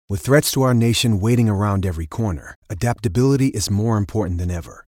With threats to our nation waiting around every corner, adaptability is more important than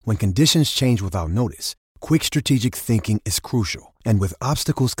ever. When conditions change without notice, quick strategic thinking is crucial. And with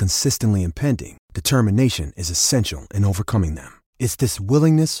obstacles consistently impending, determination is essential in overcoming them. It's this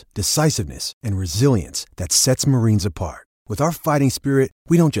willingness, decisiveness, and resilience that sets Marines apart. With our fighting spirit,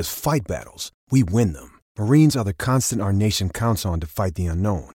 we don't just fight battles, we win them. Marines are the constant our nation counts on to fight the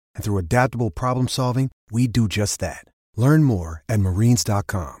unknown. And through adaptable problem solving, we do just that. Learn more at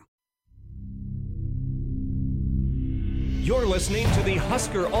marines.com. You're listening to the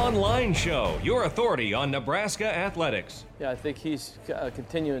Husker Online Show, your authority on Nebraska athletics. Yeah, I think he's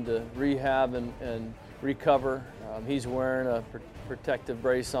continuing to rehab and recover. He's wearing a protective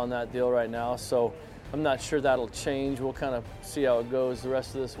brace on that deal right now, so I'm not sure that'll change. We'll kind of see how it goes the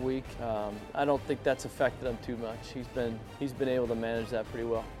rest of this week. I don't think that's affected him too much. He's been able to manage that pretty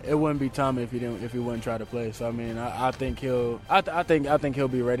well. It wouldn't be Tommy if he wouldn't try to play. So I mean, I think he'll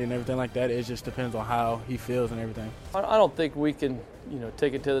be ready and everything like that. It just depends on how he feels and everything. I don't think we can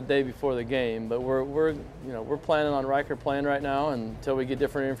take it to the day before the game, but we're planning on Riker playing right now, and until we get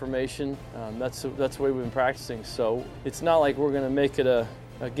different information, that's the way we've been practicing. So it's not like we're going to make it a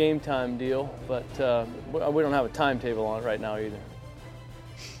game time deal, but we don't have a timetable on it right now either.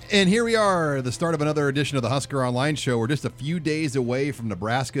 And here we are, the start of another edition of the Husker Online Show. We're just a few days away from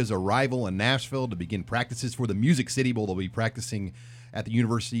Nebraska's arrival in Nashville to begin practices for the Music City Bowl. They'll be practicing at the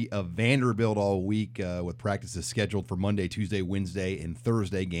University of Vanderbilt all week with practices scheduled for Monday, Tuesday, Wednesday, and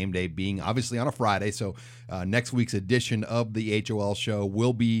Thursday, game day being obviously on a Friday. So next week's edition of the HOL show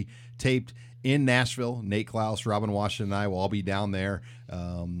will be taped in Nashville. Nate Klaus, Robin Washington, and I will all be down there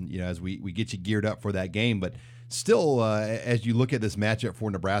as we get you geared up for that game. But still, as you look at this matchup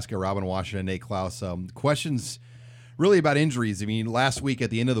for Nebraska, Robin Washington, Nate Klaus, questions really about injuries. I mean, last week at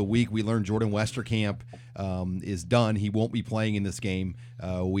the end of the week, we learned Jordan Westerkamp is done. He won't be playing in this game.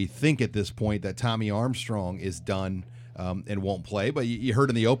 We think at this point that Tommy Armstrong is done and won't play. But you heard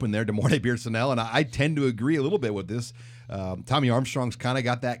in the open there, DeMornay Beersonell, and I tend to agree a little bit with this. Tommy Armstrong's kind of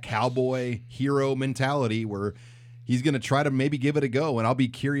got that cowboy hero mentality where he's going to try to maybe give it a go, and I'll be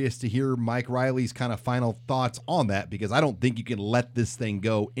curious to hear Mike Riley's kind of final thoughts on that, because I don't think you can let this thing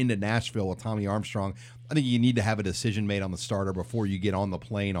go into Nashville with Tommy Armstrong. I think you need to have a decision made on the starter before you get on the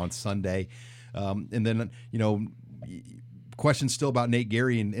plane on Sunday. And then, questions still about Nate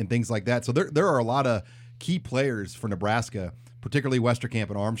Gary and things like that. So there are a lot of key players for Nebraska, particularly Westerkamp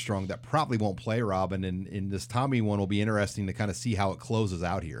and Armstrong, that probably won't play, Robin, and this Tommy one will be interesting to kind of see how it closes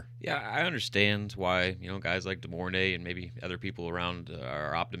out here. Yeah, I understand why, guys like DeMornay and maybe other people around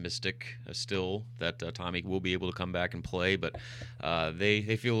are optimistic still that Tommy will be able to come back and play, but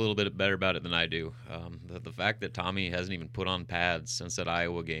they feel a little bit better about it than I do. The fact that Tommy hasn't even put on pads since that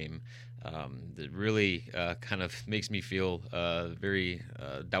Iowa game, it really kind of makes me feel very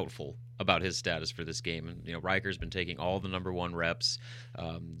doubtful about his status for this game. And Riker's been taking all the number one reps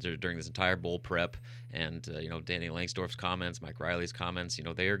during this entire bowl prep, and Danny Langsdorff's comments, Mike Riley's comments,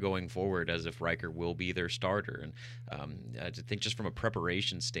 they are going forward as if Riker will be their starter. And I think just from a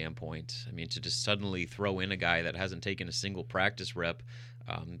preparation standpoint, I mean, to just suddenly throw in a guy that hasn't taken a single practice rep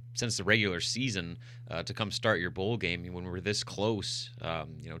since the regular season to come start your bowl game when we're this close,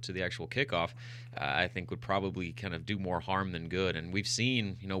 to the actual kickoff, I think would probably kind of do more harm than good. And we've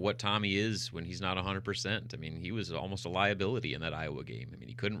seen, what Tommy is when he's not 100%. I mean, he was almost a liability in that Iowa game. I mean,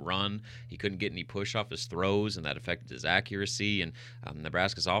 he couldn't run, he couldn't get any push off his throws, and that affected his accuracy. And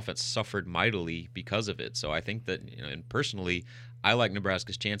Nebraska's offense suffered mightily because of it. So I think that, and personally, I like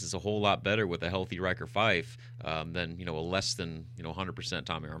Nebraska's chances a whole lot better with a healthy Riker Fife than a less than 100%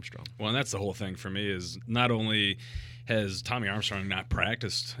 Tommy Armstrong. Well, and that's the whole thing for me is not only has Tommy Armstrong not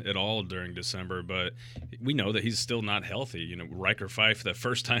practiced at all during December, but we know that he's still not healthy. Riker Fife, the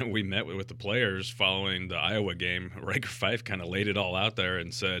first time we met with the players following the Iowa game, Riker Fife kind of laid it all out there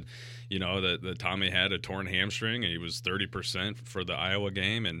and said, that Tommy had a torn hamstring and he was 30% for the Iowa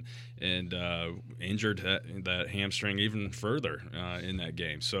game and injured that hamstring even further in that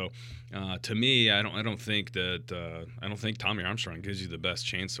game. So to me, I don't think Tommy Armstrong gives you the best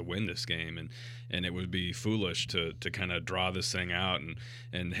chance to win this game, and it would be foolish to kind of draw this thing out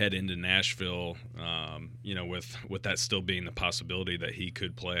and head into Nashville, with that still being the possibility that he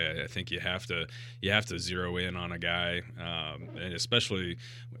could play. I think you have to zero in on a guy, and especially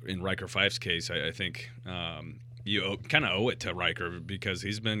in Riker Fife's case, I think you kind of owe it to Riker because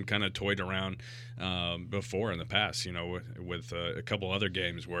he's been kind of toyed around before in the past, with a couple other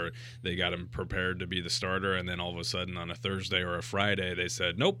games where they got him prepared to be the starter, and then all of a sudden on a Thursday or a Friday they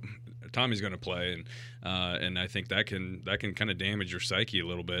said, nope, Tommy's going to play, and I think that can kind of damage your psyche a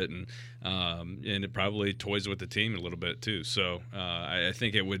little bit, and it probably toys with the team a little bit too. So I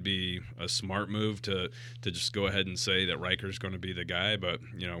think it would be a smart move to just go ahead and say that Riker's going to be the guy, but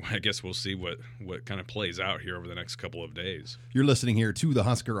I guess we'll see what kind of plays out here over the next couple of days. You're listening here to the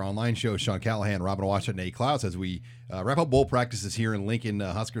Husker Online Show. Sean Callahan, Robin Washington, Nate Klaus, as we wrap up bowl practices here in Lincoln.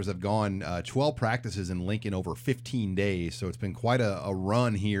 Huskers have gone 12 practices in Lincoln over 15 days, so it's been quite a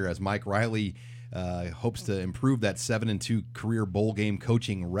run here as Mike Riley hopes to improve that 7-2 career bowl game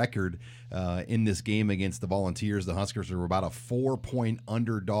coaching record in this game against the Volunteers. The Huskers are about a 4-point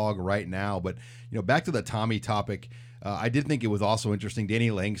underdog right now. But back to the Tommy topic, I did think it was also interesting. Danny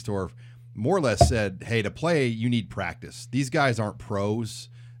Langsdorff more or less said, hey, to play, you need practice. These guys aren't pros.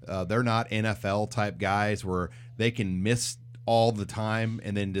 They're not NFL type guys where they can miss all the time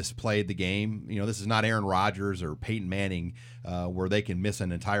and then just play the game. This is not Aaron Rodgers or Peyton Manning where they can miss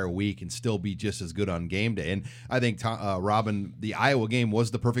an entire week and still be just as good on game day. And I think, Robin, the Iowa game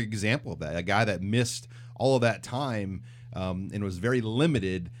was the perfect example of that. A guy that missed all of that time and was very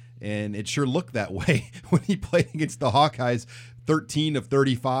limited, and it sure looked that way when he played against the Hawkeyes. 13 of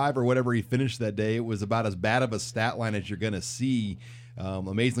 35 or whatever he finished that day. It was about as bad of a stat line as you're going to see.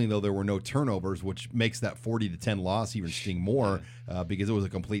 Amazingly, though, there were no turnovers, which makes that 40-10 loss even sting more because it was a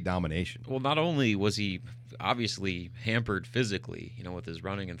complete domination. Well, not only was he obviously hampered physically, with his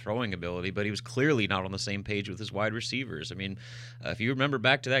running and throwing ability, but he was clearly not on the same page with his wide receivers. I mean, if you remember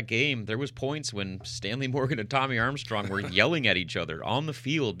back to that game, there was points when Stanley Morgan and Tommy Armstrong were yelling at each other on the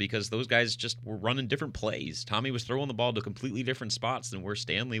field because those guys just were running different plays. Tommy was throwing the ball to completely different spots than where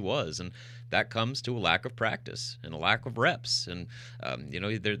Stanley was, and that comes to a lack of practice and a lack of reps. And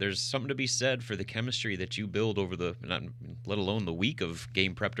there's something to be said for the chemistry that you build over let alone the week of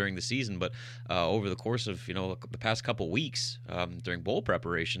game prep during the season, but over the course of the past couple weeks during bowl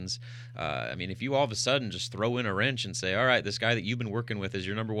preparations. If you all of a sudden just throw in a wrench and say, all right, this guy that you've been working with as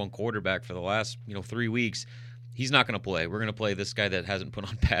your number one quarterback for the last 3 weeks, he's not going to play. We're going to play this guy that hasn't put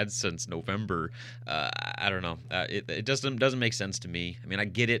on pads since November. I don't know. It doesn't make sense to me. I mean, I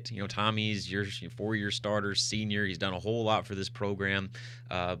get it. Tommy's your 4-year starter, senior. He's done a whole lot for this program.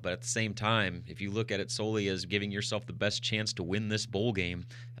 But at the same time, if you look at it solely as giving yourself the best chance to win this bowl game,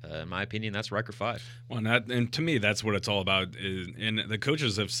 in my opinion, that's Riker 5. Well, and to me, that's what it's all about. And the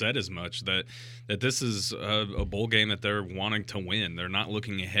coaches have said as much that this is a bowl game that they're wanting to win. They're not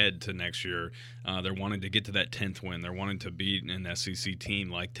looking ahead to next year. They're wanting to get to that 10th win. They're wanting to beat an SEC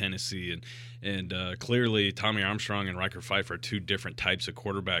team like Tennessee. And clearly, Tommy Armstrong and Riker Fife are two different types of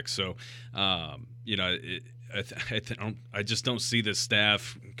quarterbacks. So, I just don't see the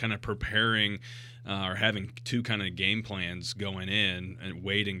staff kind of preparing or having two kind of game plans going in and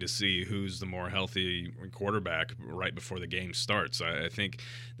waiting to see who's the more healthy quarterback right before the game starts. I think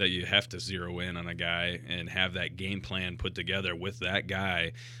that you have to zero in on a guy and have that game plan put together with that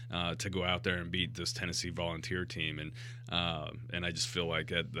guy to go out there and beat this Tennessee Volunteer team. And I just feel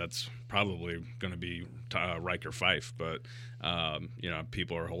like that's probably going to be Riker Fife, but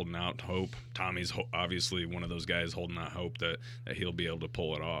people are holding out hope. Tommy's obviously one of those guys holding out hope that he'll be able to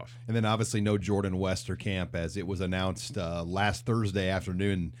pull it off. And then obviously no Jordan Westerkamp, as it was announced last Thursday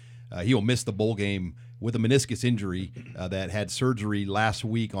afternoon. He will miss the bowl game with a meniscus injury that had surgery last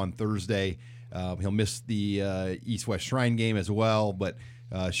week on Thursday. He'll miss the East-West Shrine game as well, but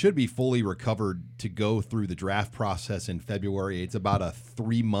should be fully recovered to go through the draft process in February. It's about a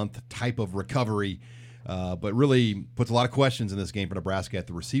 3-month type of recovery, but really puts a lot of questions in this game for Nebraska at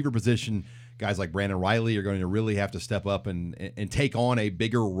the receiver position. Guys like Brandon Riley are going to really have to step up and take on a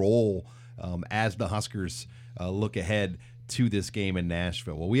bigger role as the Huskers look ahead to this game in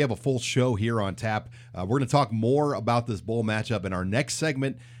Nashville. Well, we have a full show here on tap. We're going to talk more about this bowl matchup in our next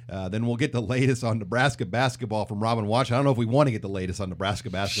segment. Then we'll get the latest on Nebraska basketball from Robin Watch. I don't know if we want to get the latest on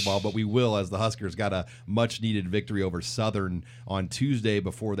Nebraska basketball, but we will, as the Huskers got a much-needed victory over Southern on Tuesday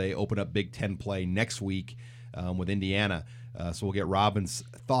before they open up Big Ten play next week with Indiana. So we'll get Robin's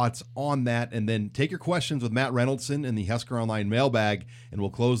thoughts on that, and then take your questions with Matt Reynoldson in the Husker Online mailbag, and we'll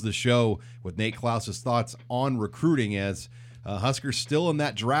close the show with Nate Klaus's thoughts on recruiting as Huskers still in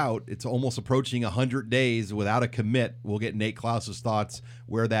that drought. It's almost approaching 100 days without a commit. We'll get Nate Klaus's thoughts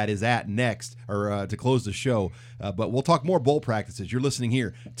where that is at next, or to close the show. But we'll talk more bowl practices. You're listening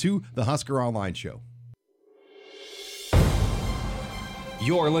here to the Husker Online Show.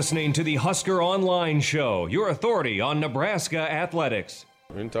 You're listening to the Husker Online Show, your authority on Nebraska athletics.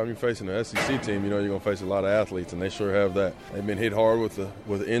 Anytime you're facing an SEC team, you're going to face a lot of athletes, and they sure have that. They've been hit hard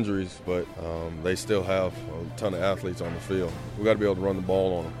with injuries, but they still have a ton of athletes on the field. We got to be able to run the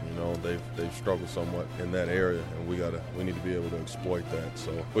ball on them. they've struggled somewhat in that area, and we need to be able to exploit that.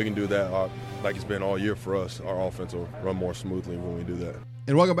 So if we can do that, like it's been all year for us, our offense will run more smoothly when we do that.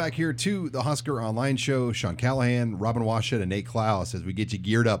 And welcome back here to the Husker Online Show. Sean Callahan, Robin Washut, and Nate Klaus as we get you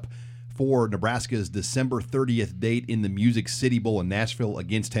geared up for Nebraska's December 30th date in the Music City Bowl in Nashville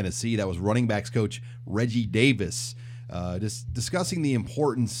against Tennessee. That was running backs coach Reggie Davis just discussing the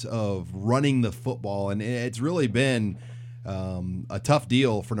importance of running the football. And it's really been a tough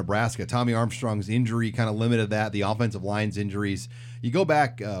deal for Nebraska. Tommy Armstrong's injury kind of limited that, the offensive line's injuries. You go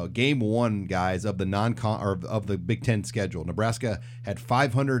back game one, guys, of the of the Big Ten schedule. Nebraska had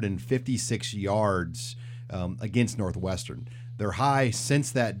 556 yards against Northwestern. Their high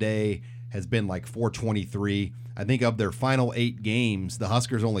since that day has been like 423. I think of their final 8 games, the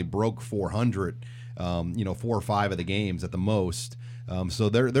Huskers only broke 400, 4 or 5 of the games at the most. So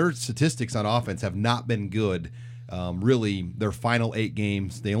their statistics on offense have not been good. Really, their final 8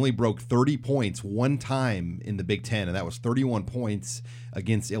 games, they only broke 30 points one time in the Big Ten, and that was 31 points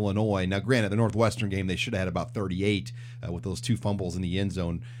against Illinois. Now, granted, the Northwestern game, they should have had about 38 with those 2 fumbles in the end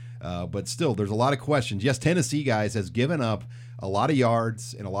zone. But still, there's a lot of questions. Yes, Tennessee, guys, has given up a lot of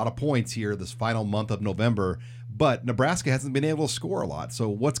yards and a lot of points here this final month of November, but Nebraska hasn't been able to score a lot. So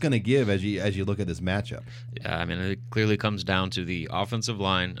what's going to give as you look at this matchup? Yeah, I mean, it clearly comes down to the offensive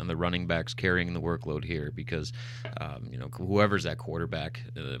line and the running backs carrying the workload here because, whoever's at quarterback,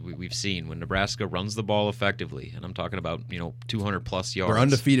 we've seen when Nebraska runs the ball effectively, and I'm talking about, 200-plus yards. They're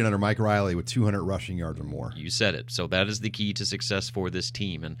undefeated under Mike Riley with 200 rushing yards or more. You said it. So that is the key to success for this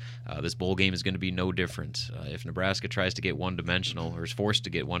team, and this bowl game is going to be no different. If Nebraska tries to get one-dimensional or is forced to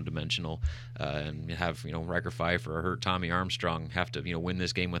get one-dimensional and have, Riker Fife or a hurt Tommy Armstrong have to, win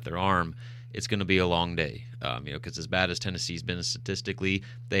this game with their arm, it's going to be a long day, because as bad as Tennessee's been statistically,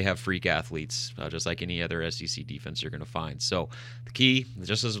 they have freak athletes, just like any other SEC defense you're going to find. So the key,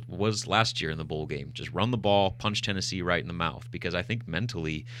 just as was last year in the bowl game, just run the ball, punch Tennessee right in the mouth, because I think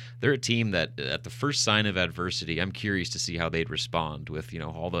mentally they're a team that at the first sign of adversity, I'm curious to see how they'd respond with,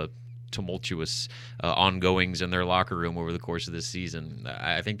 all the tumultuous ongoings in their locker room over the course of this season.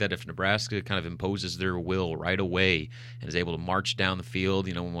 I think that if Nebraska kind of imposes their will right away and is able to march down the field,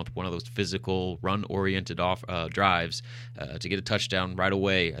 with one of those physical, run-oriented drives to get a touchdown right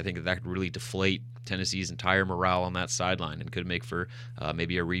away, I think that could really deflate Tennessee's entire morale on that sideline and could make for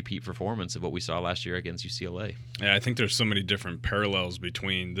maybe a repeat performance of what we saw last year against UCLA. Yeah, I think there's so many different parallels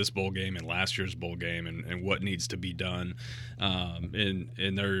between this bowl game and last year's bowl game and what needs to be done.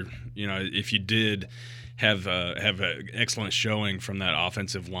 And there, if you did have an excellent showing from that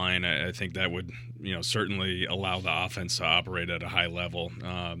offensive line, I think that would certainly allow the offense to operate at a high level.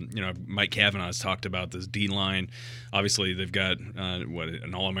 Mike Cavanaugh has talked about this D line. Obviously, they've got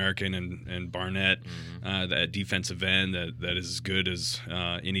an All-American and Barnett, that defensive end that is as good as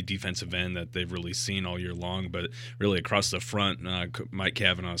any defensive end that they've really seen all year long. But really across the front, Mike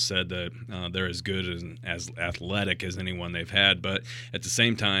Cavanaugh said that they're as good and as athletic as anyone they've had. But at the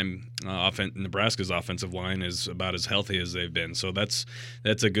same time, Nebraska's offensive line is about as healthy as they've been. So that's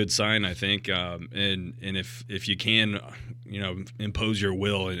a good sign, I think. And if you can, impose your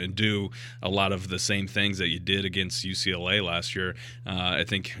will and do a lot of the same things that you did against UCLA last year, I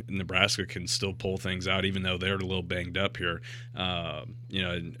think Nebraska can still pull things out, even though they're a little banged up here.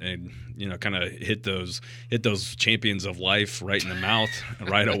 And kind of hit those champions of life right in the mouth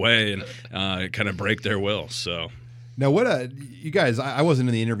right away and kind of break their will. So. Now, you guys, I wasn't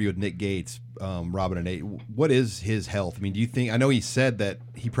in the interview with Nick Gates, Robin and Nate. What is his health? I mean, do you think, I know he said that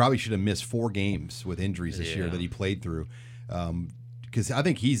he probably should have missed 4 games with injuries this year that he played through, because I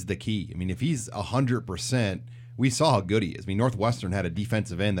think he's the key. I mean, if he's 100%, we saw how good he is. I mean, Northwestern had a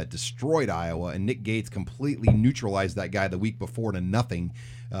defensive end that destroyed Iowa, and Nick Gates completely neutralized that guy the week before to nothing.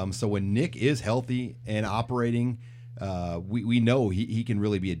 So when Nick is healthy and operating, we know he can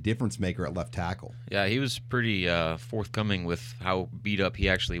really be a difference maker at left tackle. Yeah, he was pretty forthcoming with how beat up he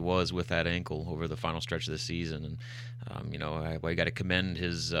actually was with that ankle over the final stretch of the season. And, I got to commend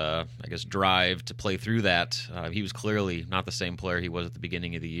his, drive to play through that. He was clearly not the same player he was at the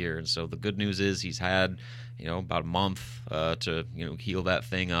beginning of the year. And so the good news is he's had, about a month to, heal that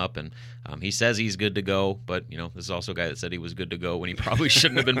thing up. And he says he's good to go, but, this is also a guy that said he was good to go when he probably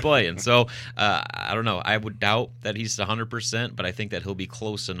shouldn't have been playing. So I don't know. I would doubt that he's 100%, but I think that he'll be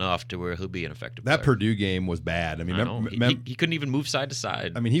close enough to where he'll be an effective player. That Purdue game was bad. I mean, he couldn't even move side to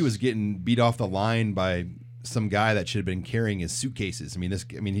side. I mean, he was getting beat off the line by some guy that should have been carrying his suitcases.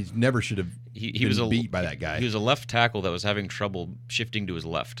 He never should have been beat by that guy. He was a left tackle that was having trouble shifting to his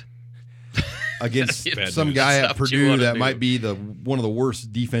left. Against some guy at Purdue that might be one of the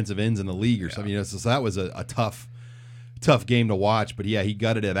worst defensive ends in the league or something. So that was a tough tough game to watch. But yeah, he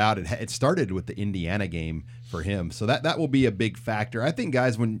gutted it out. It started with the Indiana game for him, so that will be a big factor. I think,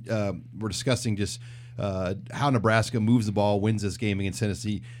 guys, when we're discussing just how Nebraska moves the ball, wins this game against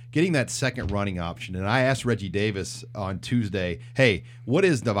Tennessee, getting that second running option. And I asked Reggie Davis on Tuesday, hey, what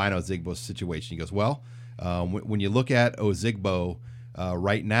is Divine Ozigbo's situation? He goes, well, when you look at Ozigbo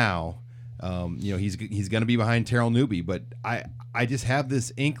right now, he's going to be behind Terrell Newby, but I just have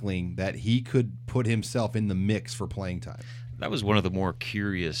this inkling that he could put himself in the mix for playing time. That was one of the more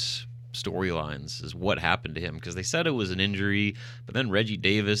curious storylines, is what happened to him, because they said it was an injury, but then Reggie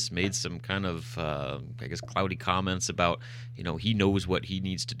Davis made some kind of cloudy comments about he knows what he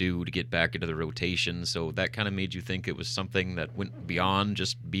needs to do to get back into the rotation, so that kind of made you think it was something that went beyond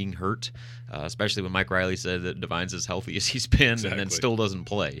just being hurt, especially when Mike Riley said that Divine's as healthy as he's been. Exactly. And then still doesn't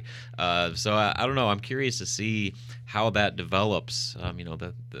play, so I don't know. I'm curious to see how that develops.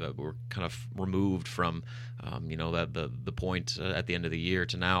 That we're kind of removed from the point at the end of the year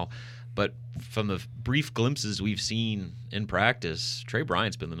to now. But from the brief glimpses we've seen in practice, Trey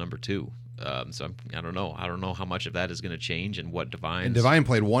Bryant's been the number 2. So I don't know. I don't know how much of that is going to change and what Divine. And Divine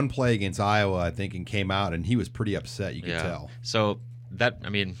played one play against Iowa, I think, and came out, and he was pretty upset. You could tell. So that,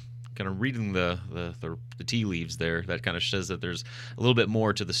 kind of reading the tea leaves there, that kind of says that there's a little bit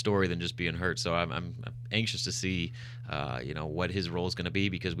more to the story than just being hurt. So I'm anxious to see what his role is going to be,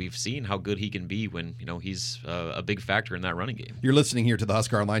 because we've seen how good he can be when he's a big factor in that running game. You're listening here to the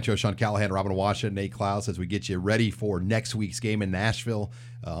Husker Online Show. Sean Callahan, Robin Washington, Nate Klaus, as we get you ready for next week's game in Nashville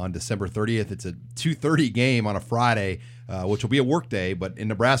on December 30th. It's a 2:30 game on a Friday, which will be a work day, but in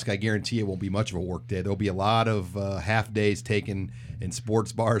Nebraska, I guarantee it won't be much of a work day. There'll be a lot of half days taken and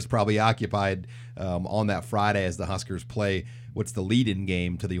sports bars probably occupied on that Friday as the Huskers play what's the lead-in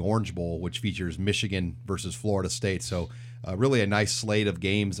game to the Orange Bowl, which features Michigan versus Florida State. So really a nice slate of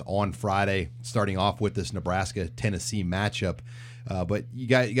games on Friday, starting off with this Nebraska-Tennessee matchup. But you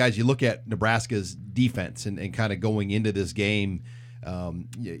guys, you look at Nebraska's defense and kind of going into this game,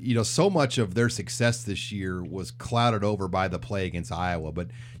 so much of their success this year was clouded over by the play against Iowa. But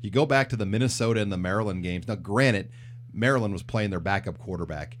you go back to the Minnesota and the Maryland games. Now, granted, Maryland was playing their backup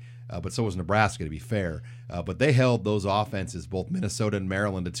quarterback, but so was Nebraska, to be fair. But they held those offenses, both Minnesota and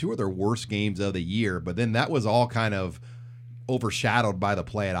Maryland, to 2 of their worst games of the year. But then that was all kind of overshadowed by the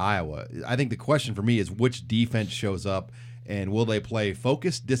play at Iowa. I think the question for me is which defense shows up, and will they play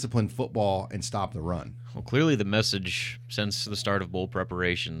focused, disciplined football and stop the run? Well, clearly the message since the start of bowl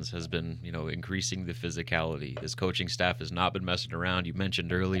preparations has been, increasing the physicality. This coaching staff has not been messing around. You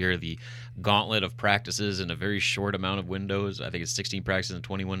mentioned earlier the gauntlet of practices in a very short amount of windows. I think it's 16 practices in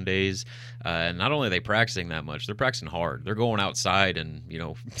 21 days. And not only are they practicing that much, they're practicing hard. They're going outside in,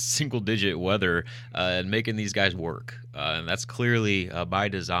 single-digit weather and making these guys work. And that's clearly by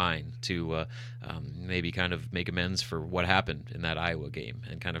design to maybe kind of make amends for what happened in that Iowa game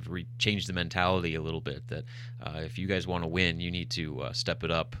and kind of change the mentality a little bit. That if you guys want to win, you need to step it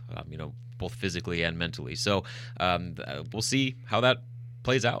up, both physically and mentally. So we'll see how that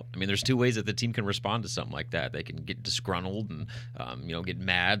plays out. There's 2 ways that the team can respond to something like that. They can get disgruntled and, get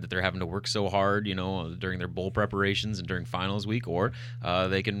mad that they're having to work so hard, during their bowl preparations and during finals week, or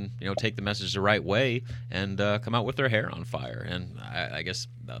they can, take the message the right way and come out with their hair on fire. And I guess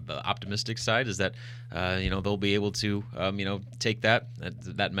the optimistic side is that, they'll be able to, take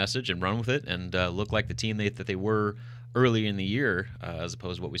that message and run with it and look like the team that they were early in the year, as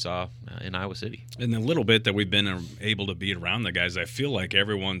opposed to what we saw in Iowa City. In the little bit that we've been able to be around the guys, I feel like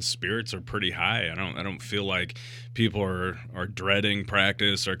everyone's spirits are pretty high. I don't feel like people are dreading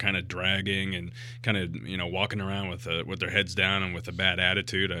practice or kind of dragging and kind of walking around with their heads down and with a bad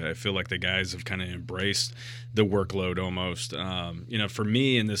attitude. I feel like the guys have kind of embraced the workload almost. For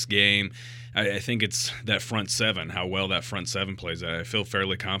me in this game, I think it's that front seven, how well that front seven plays. I feel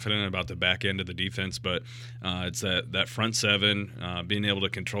fairly confident about the back end of the defense, but it's that front seven, being able to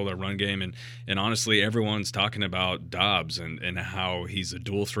control their run game. And honestly, everyone's talking about Dobbs and how he's a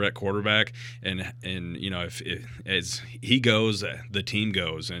dual threat quarterback. And if as he goes, the team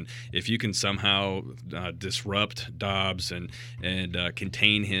goes. And if you can somehow disrupt Dobbs and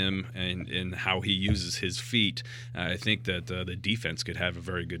contain him and how he uses his feet, I think that the defense could have a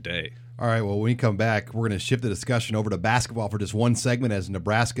very good day. All right, well, when we come back, we're going to shift the discussion over to basketball for just one segment as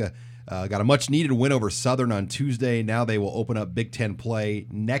Nebraska got a much-needed win over Southern on Tuesday. Now they will open up Big Ten play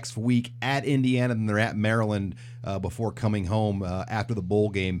next week at Indiana, and they're at Maryland before coming home after the bowl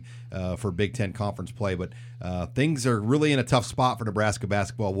game for Big Ten conference play. But things are really in a tough spot for Nebraska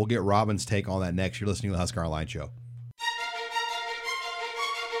basketball. We'll get Robin's take on that next. You're listening to the Husker Online Show.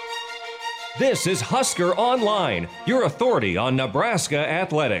 This is Husker Online, your authority on Nebraska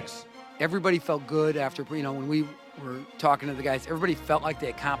athletics. Everybody felt good after, when were talking to the guys. Everybody felt like they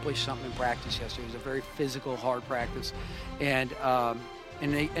accomplished something in practice yesterday. It was a very physical, hard practice, and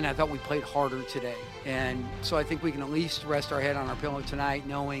I thought we played harder today. And so I think we can at least rest our head on our pillow tonight,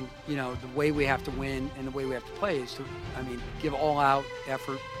 knowing, the way we have to win and the way we have to play is to, give all-out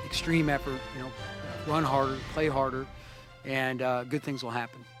effort, extreme effort, run harder, play harder, and good things will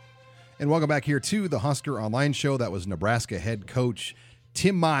happen. And welcome back here to the Husker Online Show. That was Nebraska head coach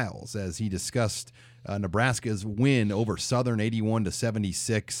Tim Miles as he discussed Nebraska's win over Southern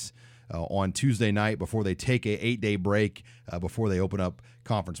 81-76 on Tuesday night before they take a 8-day break before they open up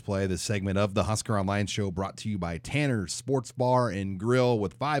conference play. This segment of the Husker Online Show brought to you by Tanner's Sports Bar and Grill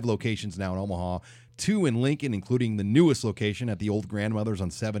with 5 locations now in Omaha, 2 in Lincoln, including the newest location at the Old Grandmothers on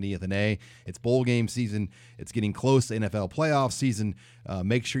 70th and A. It's bowl game season. It's getting close to NFL playoff season.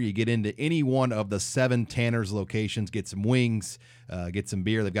 Make sure you get into any one of the 7 Tanner's locations. Get some wings, get some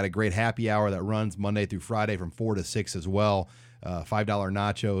beer. They've got a great happy hour that runs Monday through Friday from 4 to 6 as well. $5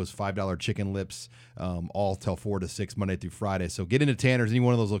 nachos, $5 chicken lips, all till 4 to 6 Monday through Friday. So get into Tanner's, any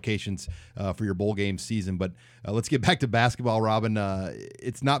one of those locations for your bowl game season. But let's get back to basketball, Robin.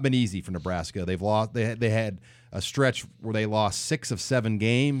 It's not been easy for Nebraska. They've lost. They had a stretch where they lost 6 of 7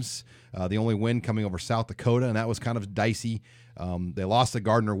 games. The only win coming over South Dakota, and that was kind of dicey. They lost to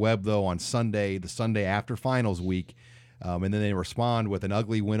Gardner-Webb though on Sunday, the Sunday after finals week. And then they respond with an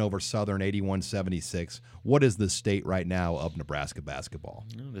ugly win over Southern, 81-76. What is the state right now of Nebraska basketball?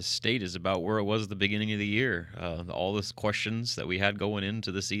 The state is about where it was at the beginning of the year. All the questions that we had going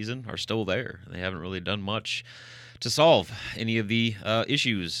into the season are still there. They haven't really done much to solve any of the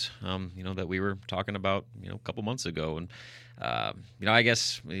issues, that we were talking about, a couple months ago. And I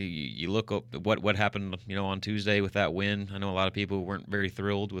guess you look up what happened, on Tuesday with that win. I know a lot of people weren't very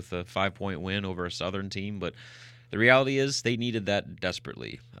thrilled with the 5-point win over a Southern team, but the reality is they needed that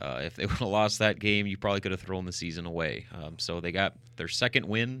desperately. If they would have lost that game, you probably could have thrown the season away. So they got their second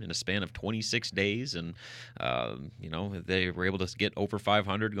win in a span of 26 days, and they were able to get over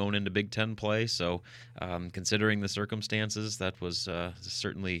 500 going into Big Ten play. So considering the circumstances, that was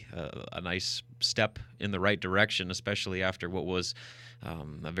certainly a nice step in the right direction, especially after what was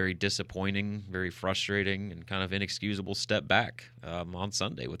a very disappointing, very frustrating, and kind of inexcusable step back on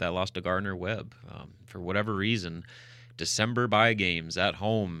Sunday with that loss to Gardner-Webb. For whatever reason, December bye games at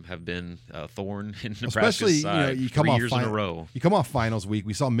home have been a thorn in Nebraska's side. You come 3 off years in a row. You come off finals week.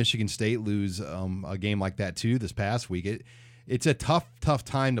 We saw Michigan State lose a game like that too this past week. It's a tough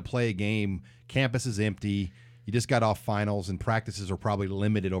time to play a game. Campus is empty. You just got off finals, and practices are probably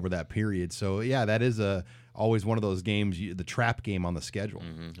limited over that period. So, yeah, that is always one of those games, the trap game on the schedule.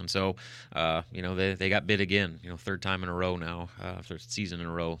 Mm-hmm. And so, they got bit again, third time in a row now, third season in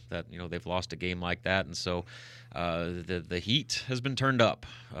a row that, they've lost a game like that. And so the heat has been turned up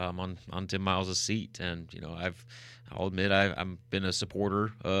on Tim Miles' seat. And, I'll admit I've been a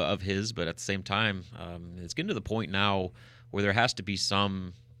supporter of his, but at the same time, it's getting to the point now where there has to be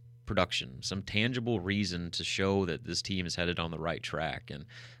some production, some tangible reason to show that this team is headed on the right track. And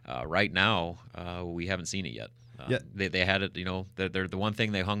right now, we haven't seen it yet. They had it, they're the one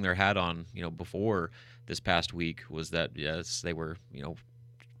thing they hung their hat on, before this past week was that, yes, they were,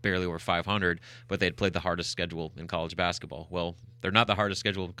 barely over 500, but they had played the hardest schedule in college basketball. Well, they're not the hardest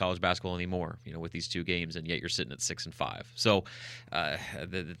schedule in college basketball anymore, with these 2 games, and yet you're sitting at 6-5. So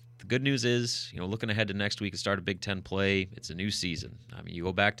the good news is, looking ahead to next week and start a Big Ten play, it's a new season. I mean, you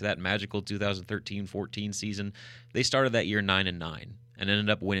go back to that magical 2013-14 season, they started that year 9-9 and ended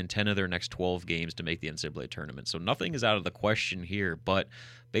up winning 10 of their next 12 games to make the NCAA tournament. So nothing is out of the question here, but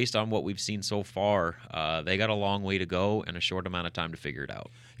based on what we've seen so far, they got a long way to go and a short amount of time to figure it out.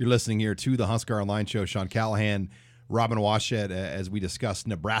 You're listening here to the Husker Online Show. Sean Callahan, Robin Washett, as we discuss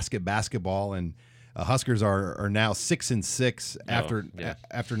Nebraska basketball, and Huskers are now 6-6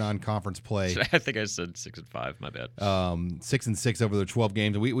 after non-conference play. I think I said 6-5. My bad. 6-6 over their 12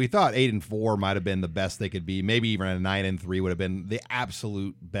 games. We thought 8-4 might have been the best they could be. Maybe even a 9-3 would have been the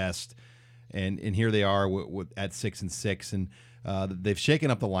absolute best. And here they are at 6-6, and they've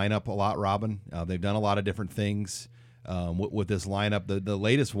shaken up the lineup a lot. Robin, they've done a lot of different things with this lineup. The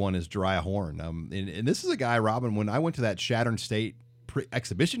latest one is Jariah Horn, and this is a guy, Robin. When I went to that Shattern State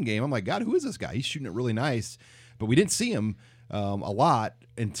exhibition game, I'm like, God, who is this guy? He's shooting it really nice, but we didn't see him a lot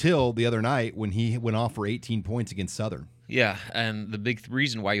until the other night when he went off for 18 points against Southern. Yeah, and the big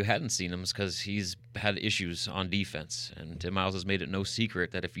reason why you hadn't seen him is because he's had issues on defense, and Tim Miles has made it no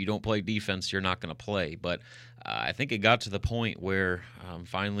secret that if you don't play defense, you're not going to play. But I think it got to the point where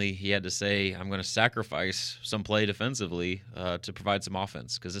finally he had to say, I'm going to sacrifice some play defensively to provide some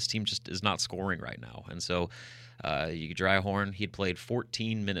offense, because this team just is not scoring right now. And so Jariah Horn, he'd played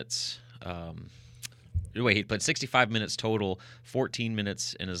 14 minutes He played 65 minutes total, 14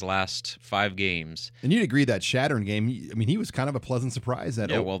 minutes in his last 5 games. And you'd agree that Shattern game, he was kind of a pleasant surprise.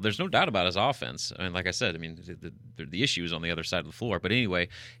 Well, there's no doubt about his offense. I mean, like I said, the issue is on the other side of the floor. But anyway,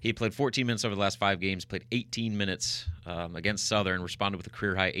 he played 14 minutes over the last 5 games, played 18 minutes against Southern, responded with a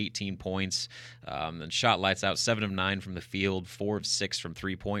career-high 18 points, and shot lights out, 7 of 9 from the field, 4 of 6 from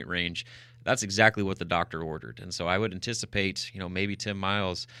three-point range. That's exactly what the doctor ordered. And so I would anticipate, maybe Tim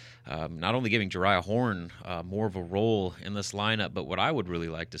Miles not only giving Jariah Horn more of a role in this lineup, but what I would really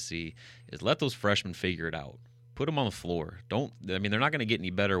like to see is let those freshmen figure it out. Put them on the floor. They're not going to get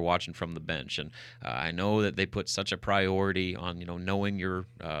any better watching from the bench. And I know that they put such a priority on, knowing your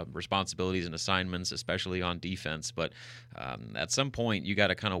responsibilities and assignments, especially on defense. But at some point, you got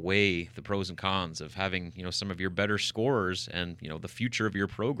to kind of weigh the pros and cons of having, some of your better scorers and, the future of your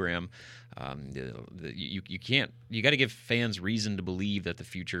program. You got to give fans reason to believe that the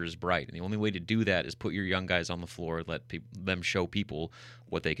future is bright. And the only way to do that is put your young guys on the floor, let them show people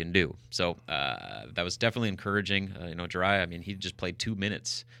what they can do. So that was definitely encouraging. Jariah, he just played 2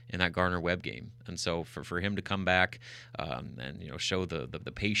 minutes in that Garner-Webb game. And so for him to come back and, show the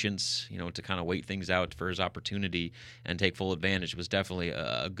patience, to kind of wait things out for his opportunity and take full advantage was definitely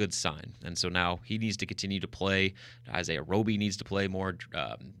a good sign. And so now he needs to continue to play. Isaiah Roby needs to play more.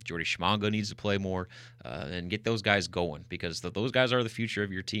 Jordy Schmanga needs to play more and get those guys going because those guys are the future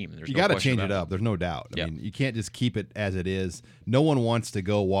of your team. You got to change it up. There's no doubt. I mean, you can't just keep it as it is. No one wants to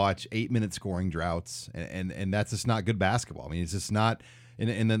go watch 8-minute scoring droughts, and that's just not good basketball. It's just not.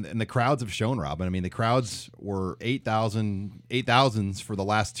 And the crowds have shown, Robin. The crowds were 8,000s for the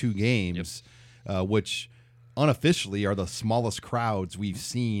last 2 games, which unofficially are the smallest crowds we've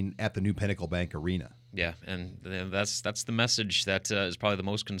seen at the new Pinnacle Bank Arena. Yeah, and that's the message that is probably the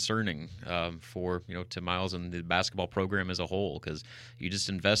most concerning for Tim Miles and the basketball program as a whole, because you just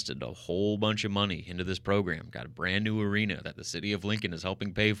invested a whole bunch of money into this program, got a brand new arena that the city of Lincoln is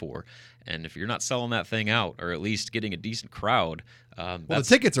helping pay for, and if you're not selling that thing out or at least getting a decent crowd, the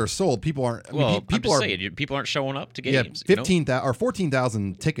tickets are sold. People aren't. People aren't showing up to games. 15,000 or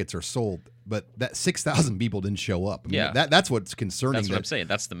 14,000 tickets are sold, but that 6,000 people didn't show up. That's what's concerning. That's what I'm saying.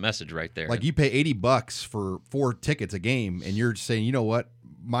 That's the message right there. Like you pay $80 for 4 tickets a game, and you're saying, you know what,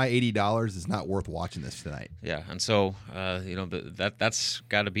 my $80 is not worth watching this tonight. Yeah, and so that's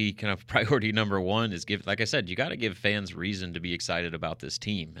got to be kind of priority number one. Is like I said, you got to give fans reason to be excited about this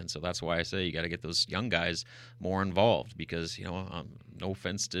team, and so that's why I say you got to get those young guys more involved because no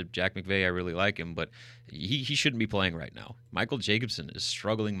offense to Jack McVay, I really like him, but he shouldn't be playing right now. Michael Jacobson is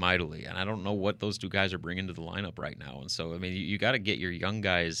struggling mightily, and I don't know what those 2 guys are bringing to the lineup right now. And so you got to get your young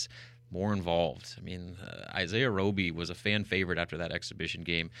guys more involved. Isaiah Roby was a fan favorite after that exhibition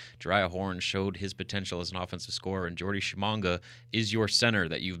game. Jariah Horn showed his potential as an offensive scorer, and Jordy Schmanga is your center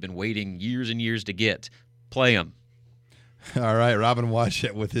that you've been waiting years and years to get. Play him. All right, Robin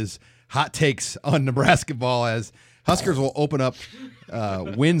Washut with his hot takes on Nebraska ball as Huskers will open up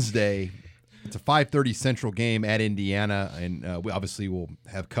Wednesday. It's a 5:30 Central game at Indiana, and we obviously will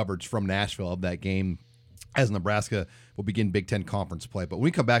have coverage from Nashville of that game as Nebraska will begin Big Ten Conference play. But when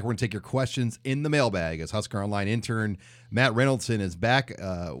we come back, we're going to take your questions in the mailbag as Husker Online intern Matt Reynoldson is back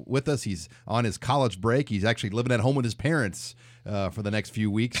with us. He's on his college break. He's actually living at home with his parents for the next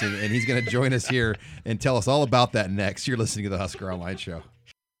few weeks, and he's going to join us here and tell us all about that next. You're listening to the Husker Online Show.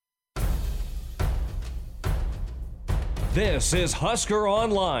 This is Husker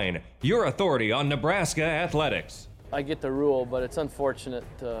Online, your authority on Nebraska athletics. I get the rule, but it's unfortunate.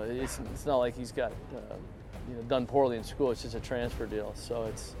 It's not like he's got done poorly in school. It's just a transfer deal, so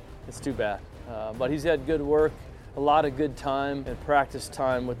it's too bad. But he's had good work, a lot of good time and practice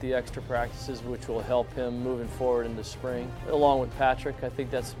time with the extra practices, which will help him moving forward in the spring. Along with Patrick, I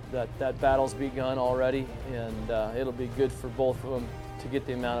think that battle's begun already, and it'll be good for both of them to get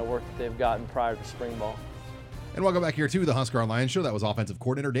the amount of work that they've gotten prior to spring ball. And welcome back here to the Husker Online Show. That was offensive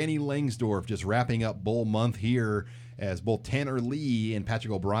coordinator Danny Langsdorf just wrapping up bowl month here as both Tanner Lee and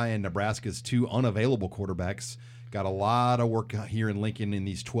Patrick O'Brien, Nebraska's 2 unavailable quarterbacks, got a lot of work here in Lincoln in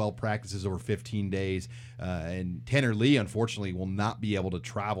these 12 practices over 15 days. And Tanner Lee, unfortunately, will not be able to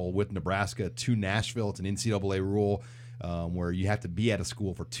travel with Nebraska to Nashville. It's an NCAA rule where you have to be at a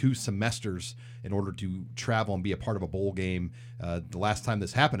school for 2 semesters in order to travel and be a part of a bowl game. The last time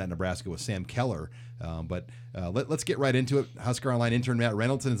this happened at Nebraska was Sam Keller. But let's get right into it. Husker Online intern Matt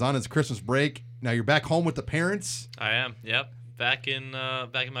Reynoldson is on his Christmas break. Now you're back home with the parents. I am. Yep, back in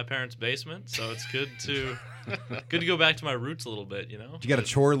my parents' basement. So it's good to Good to go back to my roots a little bit, you know? You got a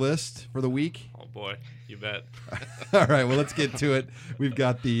chore list for the week? Oh, boy. You bet. All right, well, let's get to it. We've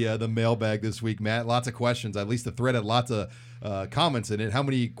got the mailbag this week, Matt. Lots of questions. At least the thread had lots of comments in it. How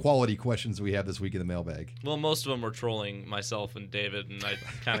many quality questions do we have this week in the mailbag? Well, most of them were trolling myself and David, and I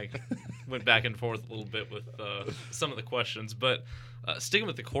kind of went back and forth a little bit with some of the questions. But sticking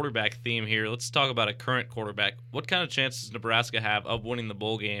with the quarterback theme here, let's talk about a current quarterback. What kind of chance does Nebraska have of winning the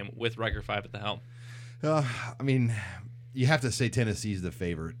bowl game with Riker 5 at the helm? I mean, you have to say Tennessee's the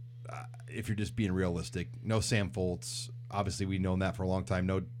favorite. If you're just being realistic, no Sam Foltz. Obviously, we've known that for a long time.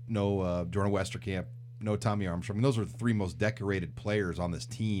 No Jordan Westerkamp. No Tommy Armstrong. I mean, those are the three most decorated players on this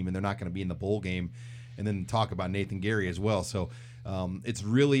team, and they're not going to be in the bowl game. And then talk about Nathan Gary as well. So it's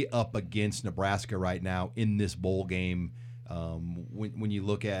really up against Nebraska right now in this bowl game. When you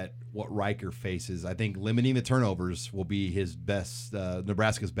look at what Riker faces, I think limiting the turnovers will be his best,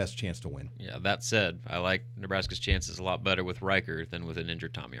 Nebraska's best chance to win. Yeah, that said, I like Nebraska's chances a lot better with Riker than with an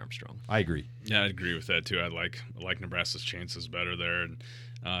injured Tommy Armstrong. I agree. Yeah, I agree with that too. I like Nebraska's chances better there, and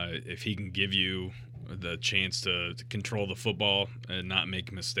if he can give you the chance to control the football and not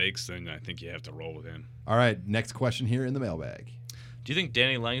make mistakes, then I think you have to roll with him. All right, next question here in the mailbag. Do you think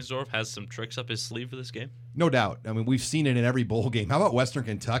Danny Langsdorff has some tricks up his sleeve for this game? No doubt. I mean, we've seen it in every bowl game. How about Western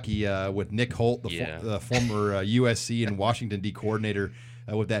Kentucky with Nick Holt, the former USC and Washington D coordinator,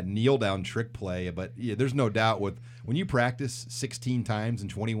 with that kneel-down trick play? But yeah, there's no doubt when you practice 16 times in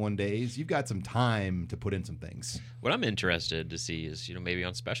 21 days, you've got some time to put in some things. What I'm interested to see is, maybe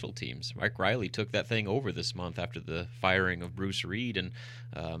on special teams. Mike Riley took that thing over this month after the firing of Bruce Reed, and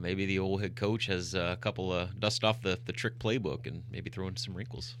maybe the old head coach has a couple of dust off the trick playbook and maybe throw in some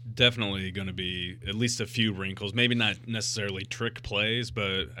wrinkles. Definitely going to be at least a few wrinkles. Maybe not necessarily trick plays,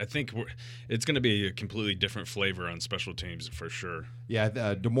 but I think it's going to be a completely different flavor on special teams for sure. Yeah,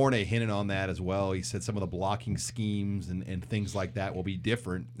 DeMornay hinted on that as well. He said some of the blocking schemes and things like that will be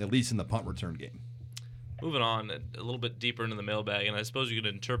different, at least in the punt return game. Moving on a little bit deeper into the mailbag, and I suppose you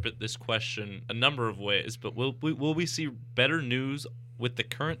could interpret this question a number of ways, but will we see better news with the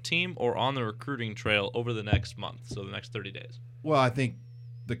current team or on the recruiting trail over the next month, so the next 30 days? Well, I think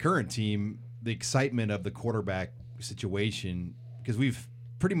the current team, the excitement of the quarterback situation, because we've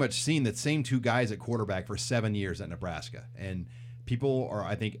pretty much seen the same two guys at quarterback for 7 years at Nebraska, and people are,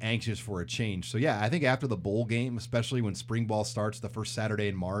 I think, anxious for a change. So, yeah, I think after the bowl game, especially when spring ball starts the first Saturday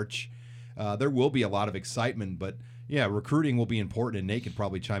in March, there will be a lot of excitement. But, yeah, recruiting will be important, and Nate could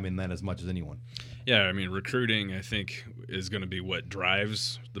probably chime in that as much as anyone. Yeah, I mean, recruiting, I think, is going to be what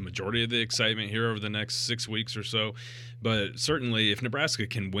drives the majority of the excitement here over the next 6 weeks or so. But certainly, if Nebraska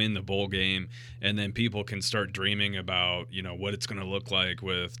can win the bowl game and then people can start dreaming about, what it's going to look like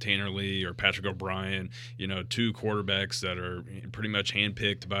with Tanner Lee or Patrick O'Brien, two quarterbacks that are pretty much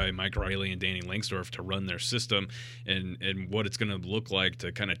handpicked by Mike Riley and Danny Langsdorff to run their system, and what it's going to look like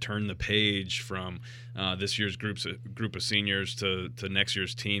to kind of turn the page from this year's group of seniors to next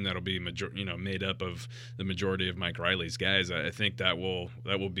year's team that'll be made up of the majority of Mike Riley's guys. I think that will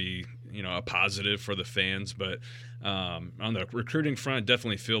be a positive for the fans. But on the recruiting front,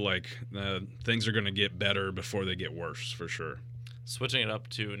 definitely feel like things are going to get better before they get worse, for sure. Switching it up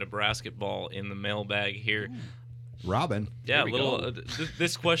to Nebraska ball in the mailbag here. Robin. Yeah,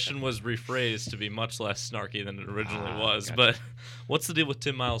 this question was rephrased to be much less snarky than it originally was. Gotcha. But what's the deal with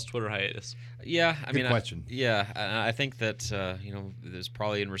Tim Miles' Twitter hiatus? Yeah, Good question. I think that there's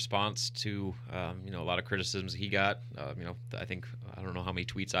probably in response to a lot of criticisms he got. I don't know how many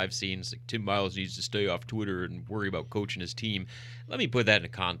tweets I've seen. It's like Tim Miles needs to stay off Twitter and worry about coaching his team. Let me put that into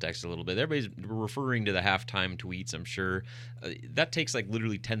context a little bit. Everybody's referring to the halftime tweets, I'm sure. That takes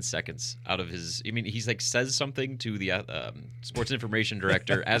literally 10 seconds out of his. I mean, he's says something to the sports information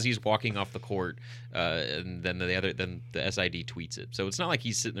director as he's walking off the court, and then the SID tweets it. So it's not like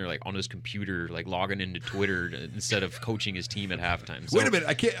he's sitting there on his computer logging into Twitter instead of coaching his team at halftime. So, wait a minute,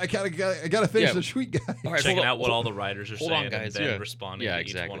 I gotta finish the tweet, guys. All right, checking out what all the writers are saying, on, guys. And then responding to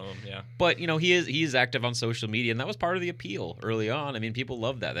each one of them. Yeah, but he is active on social media, and that was part of the appeal early on. I mean, people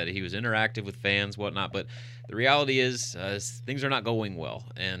loved that he was interactive with fans, whatnot. But the reality is, things are not going well,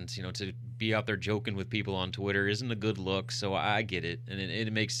 and to be out there joking with people on Twitter isn't a good look. So I get it, and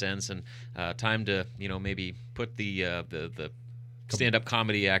it makes sense. And time to maybe put the stand-up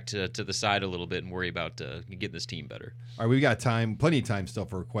comedy act to the side a little bit and worry about getting this team better. All right, we've got plenty of time still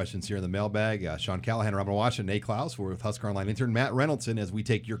for questions here in the mailbag. Sean Callahan, Robin Washington, Nate Klaus. We're with Husker Online intern Matt Reynoldson as we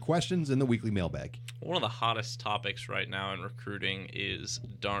take your questions in the weekly mailbag. One of the hottest topics right now in recruiting is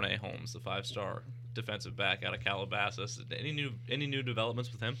Darnay Holmes, the 5-star defensive back out of Calabasas. Any new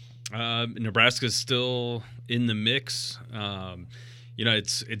developments with him? Nebraska's still in the mix.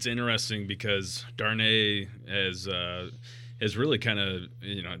 it's interesting because Darnay has really kind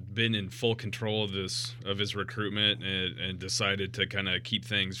of been in full control of his recruitment and decided to kind of keep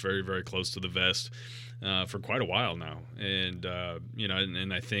things very, very close to the vest for quite a while now. And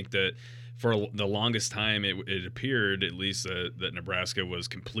and I think that for the longest time, it appeared, at least, that Nebraska was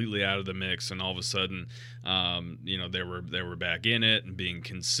completely out of the mix, and all of a sudden, they were back in it and being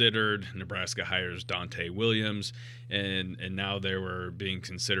considered. Nebraska hires Dante Williams, and now they were being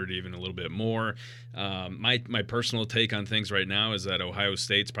considered even a little bit more. My personal take on things right now is that Ohio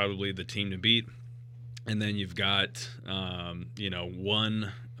State's probably the team to beat, and then you've got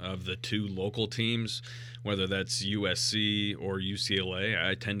one of the two local teams, whether that's USC or UCLA.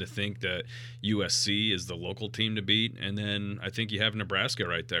 I tend to think that USC is the local team to beat, and then I think you have Nebraska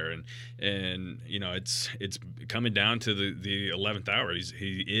right there. And it's coming down to the 11th hour.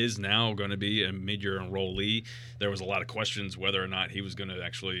 He is now going to be a mid-year enrollee. There was a lot of questions whether or not he was going to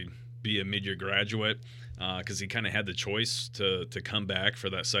actually be a mid-year graduate, because he kind of had the choice to come back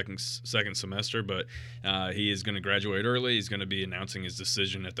for that second semester, but he is going to graduate early. He's going to be announcing his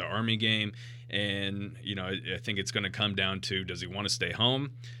decision at the Army game, and I think it's going to come down to, does he want to stay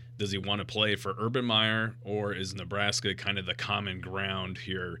home? Does he want to play for Urban Meyer, or is Nebraska kind of the common ground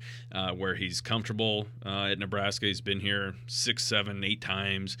here where he's comfortable at Nebraska? He's been here 6, 7, 8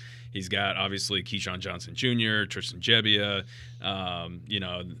 times. He's got, obviously, Keyshawn Johnson Jr., Tristan Gebbia,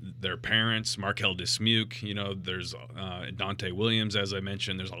 their parents, Markel Dismuke. There's Dante Williams, as I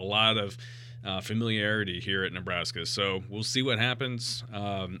mentioned. There's a lot of familiarity here at Nebraska. So we'll see what happens.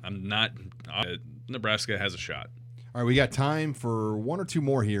 Nebraska has a shot. All right, we got time for one or two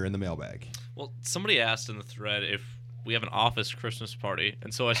more here in the mailbag. Well, somebody asked in the thread if we have an office Christmas party,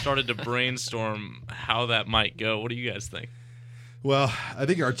 and so I started to brainstorm how that might go. What do you guys think? Well, I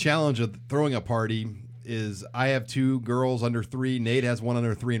think our challenge of throwing a party is I have 2 girls under 3, Nate has 1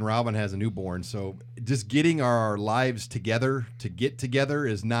 under 3, and Robin has a newborn. So just getting our lives together to get together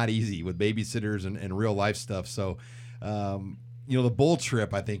is not easy with babysitters and real life stuff. So, the bull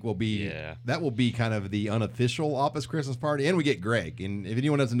trip, I think, will be kind of the unofficial office Christmas party. And we get Greg. And if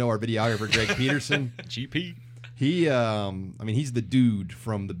anyone doesn't know our videographer, Greg Peterson, GP, he's the dude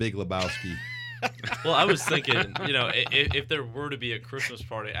from The Big Lebowski. Well, I was thinking, if there were to be a Christmas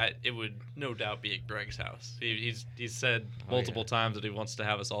party, it would no doubt be at Greg's house. He's said multiple times that he wants to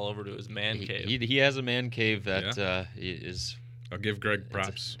have us all over to his man cave. He has a man cave that is. I'll give Greg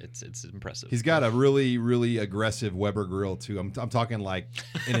props. It's impressive. He's got a really, really aggressive Weber grill too. I'm talking like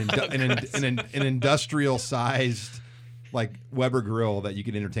an industrial sized like Weber grill that you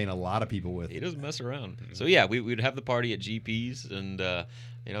can entertain a lot of people with. He doesn't mess around. So yeah, we'd have the party at GP's, and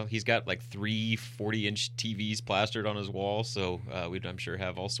he's got like 3 40-inch TVs plastered on his wall. So we'd, I'm sure,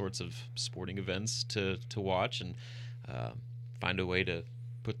 have all sorts of sporting events to watch, and find a way to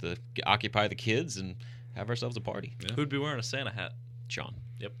occupy the kids and have ourselves a party. Yeah. Who'd be wearing a Santa hat? Sean.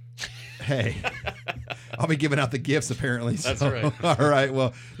 Yep. Hey, I'll be giving out the gifts apparently. That's right. All right.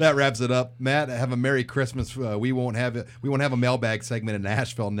 Well, that wraps it up. Matt, have a Merry Christmas. We won't have a mailbag segment in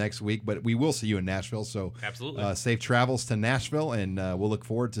Nashville next week, but we will see you in Nashville. So absolutely. Safe travels to Nashville, and we'll look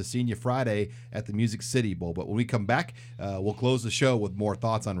forward to seeing you Friday at the Music City Bowl. But when we come back, we'll close the show with more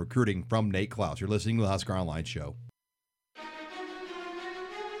thoughts on recruiting from Nate Klaus. You're listening to the Husker Online Show.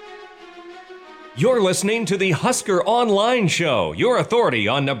 You're listening to the Husker Online Show, your authority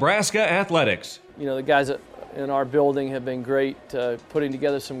on Nebraska athletics. The guys in our building have been great putting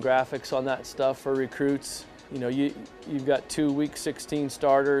together some graphics on that stuff for recruits. You've got 2 Week 16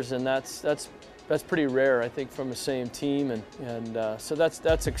 starters, and that's pretty rare, I think, from the same team, and so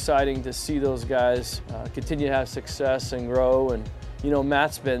that's exciting to see those guys continue to have success and grow. And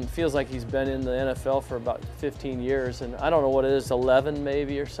Matt's feels like he's been in the NFL for about 15 years, and I don't know what it is, 11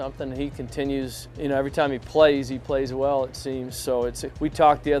 maybe or something. He continues, every time he plays well, it seems. So we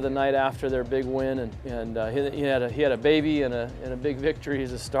talked the other night after their big win, and he had a baby and a big victory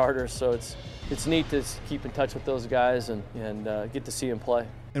as a starter. So it's neat to keep in touch with those guys and get to see him play.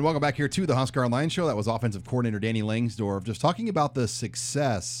 And welcome back here to the Husker Online Show. That was offensive coordinator Danny Langsdorf just talking about the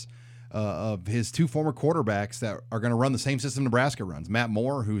success of his 2 former quarterbacks that are going to run the same system Nebraska runs. Matt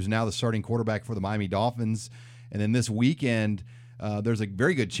Moore, who's now the starting quarterback for the Miami Dolphins. And then this weekend, there's a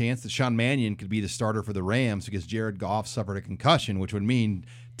very good chance that Sean Mannion could be the starter for the Rams because Jared Goff suffered a concussion, which would mean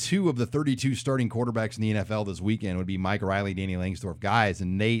 2 of the 32 starting quarterbacks in the NFL this weekend would be Mike Riley, Danny Langsdorf guys.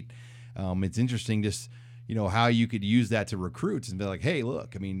 And Nate, it's interesting just, how you could use that to recruits and be like, hey,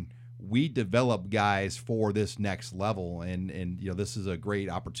 look, we develop guys for this next level, and this is a great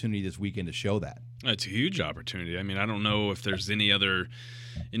opportunity this weekend to show that. It's a huge opportunity. I mean, I don't know if there's any other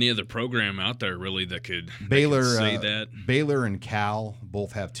program out there really that could say that. Baylor and Cal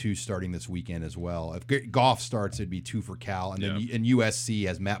both have 2 starting this weekend as well. If Goff starts, it'd be 2 for Cal, and then USC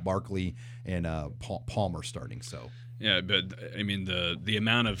has Matt Barkley and Palmer starting. So yeah, but I mean the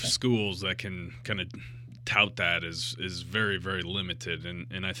amount of schools that can kind of tout that is very, very limited,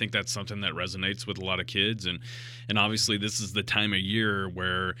 and I think that's something that resonates with a lot of kids, and obviously this is the time of year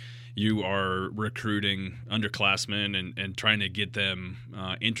where you are recruiting underclassmen and trying to get them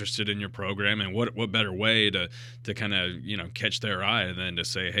interested in your program, and what better way to kind of catch their eye than to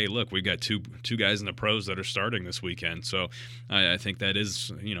say, hey, look, we've got two guys in the pros that are starting this weekend. So I think that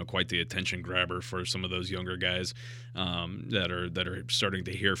is quite the attention grabber for some of those younger guys that are starting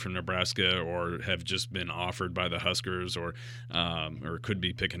to hear from Nebraska or have just been offered by the Huskers or could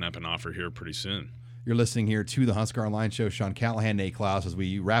be picking up an offer here pretty soon. You're listening here to the Husker Online Show. Sean Callahan, Nate Klaus, as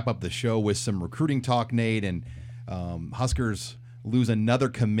we wrap up the show with some recruiting talk, Nate. And Huskers lose another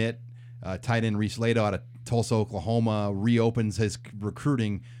commit. Tight end Reese Lato out of Tulsa, Oklahoma, reopens his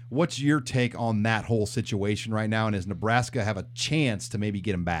recruiting. What's your take on that whole situation right now? And does Nebraska have a chance to maybe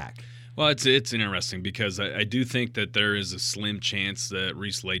get him back? Well, it's interesting because I do think that there is a slim chance that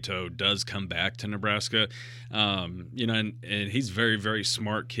Reese Lato does come back to Nebraska. And he's a very, very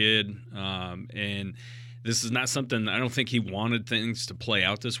smart kid. And this is not something, I don't think he wanted things to play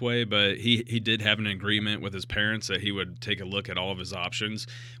out this way, but he did have an agreement with his parents that he would take a look at all of his options,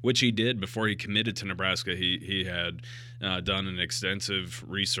 which he did before he committed to Nebraska. He had done an extensive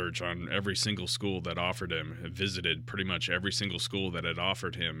research on every single school that offered him, visited pretty much every single school that had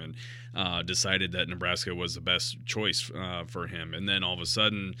offered him, and decided that Nebraska was the best choice for him. And then all of a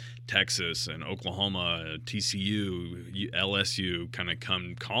sudden, Texas and Oklahoma, TCU, LSU kind of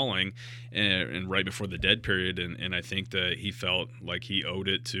come calling, and right before the dead period, and I think that he felt like he owed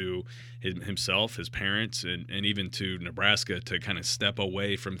it to himself, his parents, and even to Nebraska to kind of step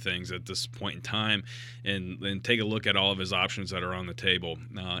away from things at this point in time and take a look at all of his options that are on the table.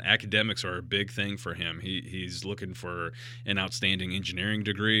 Academics are a big thing for him. He's looking for an outstanding engineering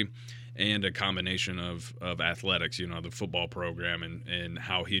degree and a combination of athletics, the football program and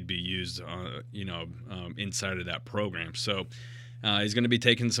how he'd be used, inside of that program. So he's going to be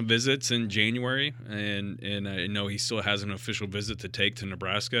taking some visits in January, and I know he still has an official visit to take to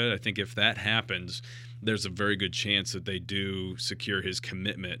Nebraska. I think if that happens, there's a very good chance that they do secure his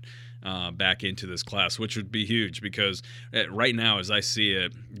commitment back into this class, which would be huge because right now, as I see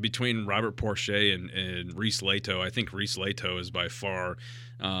it, between Robert Porcher and Reese Lato, I think Reese Lato is by far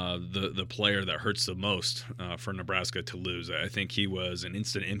the player that hurts the most for Nebraska to lose. I think he was an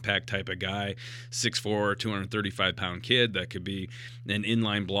instant impact type of guy, 6'4", 235-pound kid that could be an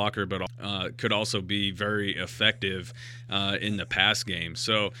inline blocker, but could also be very effective in the pass game.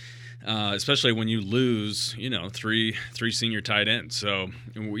 So especially when you lose, three senior tight ends. So,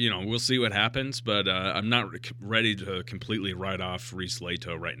 we'll see what happens, but I'm not ready to completely write off Reese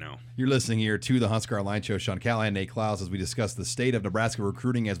Lato right now. You're listening here to the Husker Online Show. Sean Callahan, Nate Klaus, as we discuss the state of Nebraska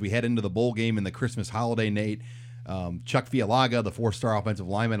recruiting as we head into the bowl game and the Christmas holiday, Nate. Chuck Fialaga, the 4-star offensive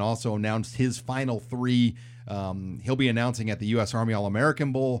lineman, also announced his final 3. He'll be announcing at the U.S. Army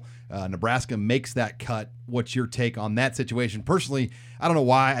All-American Bowl. Nebraska makes that cut. What's your take on that situation? Personally, I don't know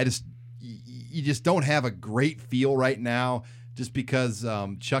why. You just don't have a great feel right now just because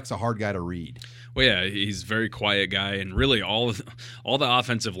Chuck's a hard guy to read. Well, yeah, he's a very quiet guy, and really all the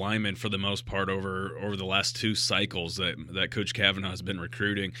offensive linemen for the most part over the last 2 cycles that Coach Kavanaugh has been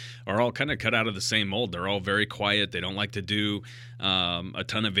recruiting are all kind of cut out of the same mold. They're all very quiet. They don't like to do a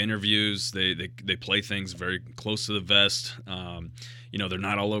ton of interviews. They play things very close to the vest. They're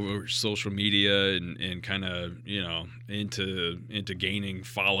not all over social media and kind of into gaining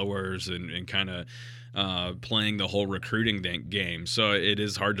followers and kind of playing the whole recruiting game. So it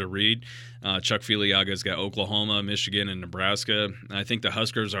is hard to read. Chuck Fialiaga's got Oklahoma, Michigan, and Nebraska. I think the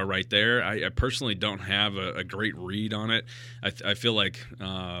Huskers are right there. I personally don't have a great read on it. I feel like,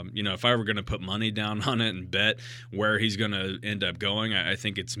 if I were going to put money down on it and bet where he's going to end up going, I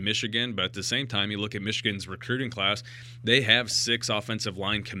think it's Michigan. But at the same time, you look at Michigan's recruiting class, they have 6 offensive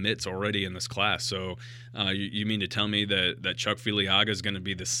line commits already in this class. So you mean to tell me that Chuck Fialiaga is going to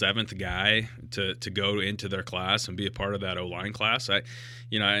be the 7th guy to go into their class and be a part of that O-line class?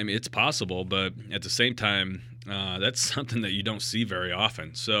 It's possible, but at the same time, That's something that you don't see very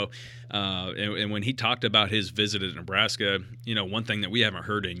often. So, and when he talked about his visit at Nebraska, one thing that we haven't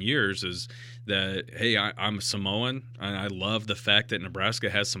heard in years is that, hey, I'm a Samoan, and I love the fact that Nebraska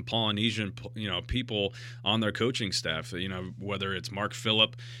has some Polynesian, people on their coaching staff. Whether it's Mark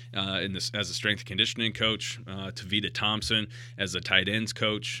Phillip as a strength and conditioning coach, Tavita Thompson as a tight ends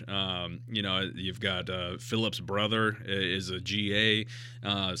coach. You've got Phillip's brother is a GA.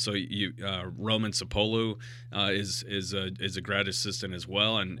 So Roman Sapolu is a grad assistant as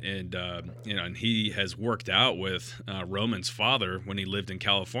well, and he has worked out with Roman's father when he lived in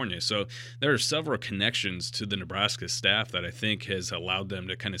California. So there are several connections to the Nebraska staff that I think has allowed them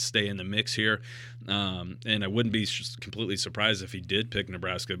to kind of stay in the mix here. And I wouldn't be completely surprised if he did pick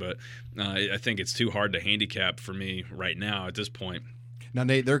Nebraska, but I think it's too hard to handicap for me right now at this point. Now,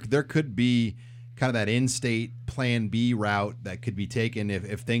 Nate, there could be kind of that in-state plan B route that could be taken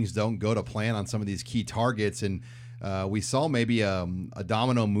if things don't go to plan on some of these key targets. And we saw maybe a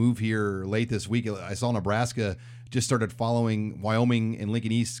domino move here late this week. I saw Nebraska just started following Wyoming and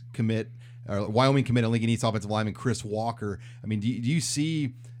Lincoln East Wyoming commit and Lincoln East offensive lineman Chris Walker. I mean, do you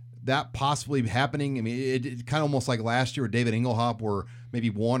see that possibly happening? I mean, it kind of almost like last year with David Engelhop, where maybe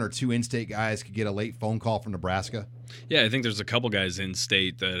one or two in-state guys could get a late phone call from Nebraska. Yeah, I think there's a couple guys in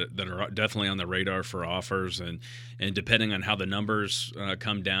state that are definitely on the radar for offers, and depending on how the numbers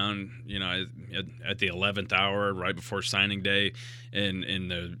come down, at the 11th hour, right before signing day, and in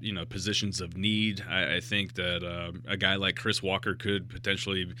the positions of need, I think that a guy like Chris Walker could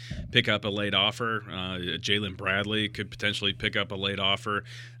potentially pick up a late offer. Jalen Bradley could potentially pick up a late offer,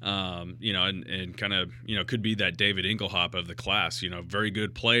 and kind of could be that David Engelhop of the class. Very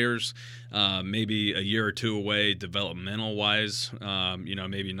good players, maybe a year or two away developmental wise,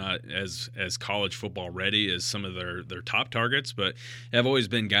 maybe not as college football ready as some of their top targets, but have always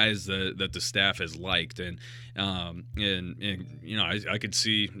been guys that the staff has liked. And I could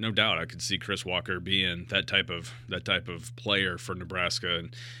see, no doubt, I could see Chris Walker being that type of player for Nebraska,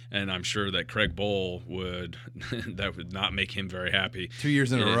 and I'm sure that Craig Bohl would not make him very happy. 2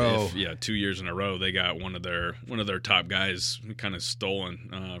 years in a row. 2 years in a row, they got one of their top guys kind of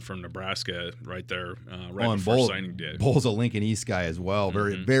stolen from Nebraska right there, before signing day. Bohl's a Lincoln East guy as well,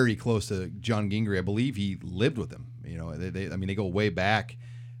 very very close to John Gingrey. I believe he lived with him. They go way back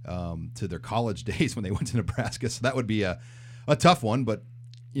to their college days when they went to Nebraska. So that would be a tough one. But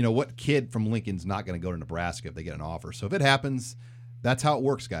what kid from Lincoln's not going to go to Nebraska if they get an offer? So if it happens, that's how it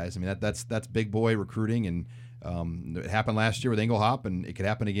works, guys. I mean, that's big boy recruiting, and it happened last year with Engelhop, and it could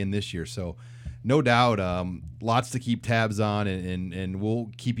happen again this year. So no doubt, lots to keep tabs on, and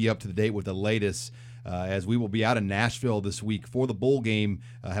we'll keep you up to date with the latest. As we will be out in Nashville this week for the bowl game,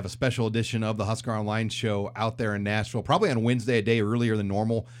 have a special edition of the Husker Online Show out there in Nashville, probably on Wednesday, a day earlier than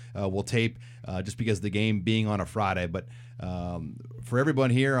normal. We'll tape just because of the game being on a Friday. But for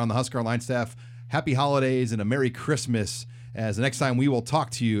everyone here on the Husker Online staff, happy holidays and a Merry Christmas, as the next time we will talk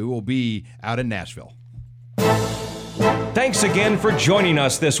to you will be out in Nashville. Thanks again for joining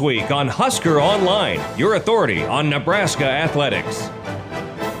us this week on Husker Online, your authority on Nebraska athletics.